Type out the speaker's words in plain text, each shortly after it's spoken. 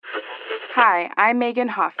Hi, I'm Megan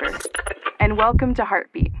Hoffer, and welcome to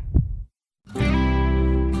Heartbeat.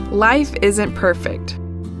 Life isn't perfect.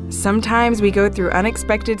 Sometimes we go through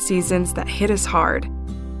unexpected seasons that hit us hard.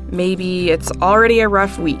 Maybe it's already a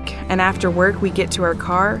rough week, and after work we get to our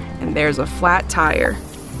car and there's a flat tire.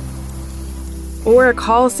 Or a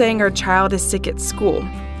call saying our child is sick at school.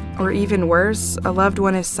 Or even worse, a loved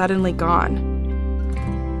one is suddenly gone.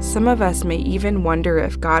 Some of us may even wonder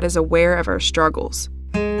if God is aware of our struggles.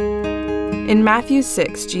 In Matthew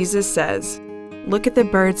 6, Jesus says, "Look at the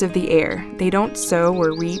birds of the air. They don't sow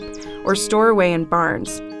or reap or store away in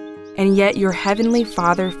barns, and yet your heavenly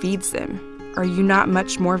Father feeds them. Are you not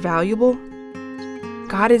much more valuable?"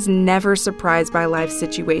 God is never surprised by life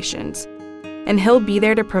situations, and He'll be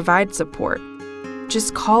there to provide support.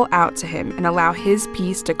 Just call out to Him and allow His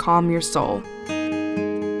peace to calm your soul.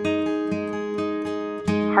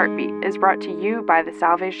 Heartbeat is brought to you by the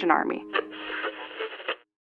Salvation Army.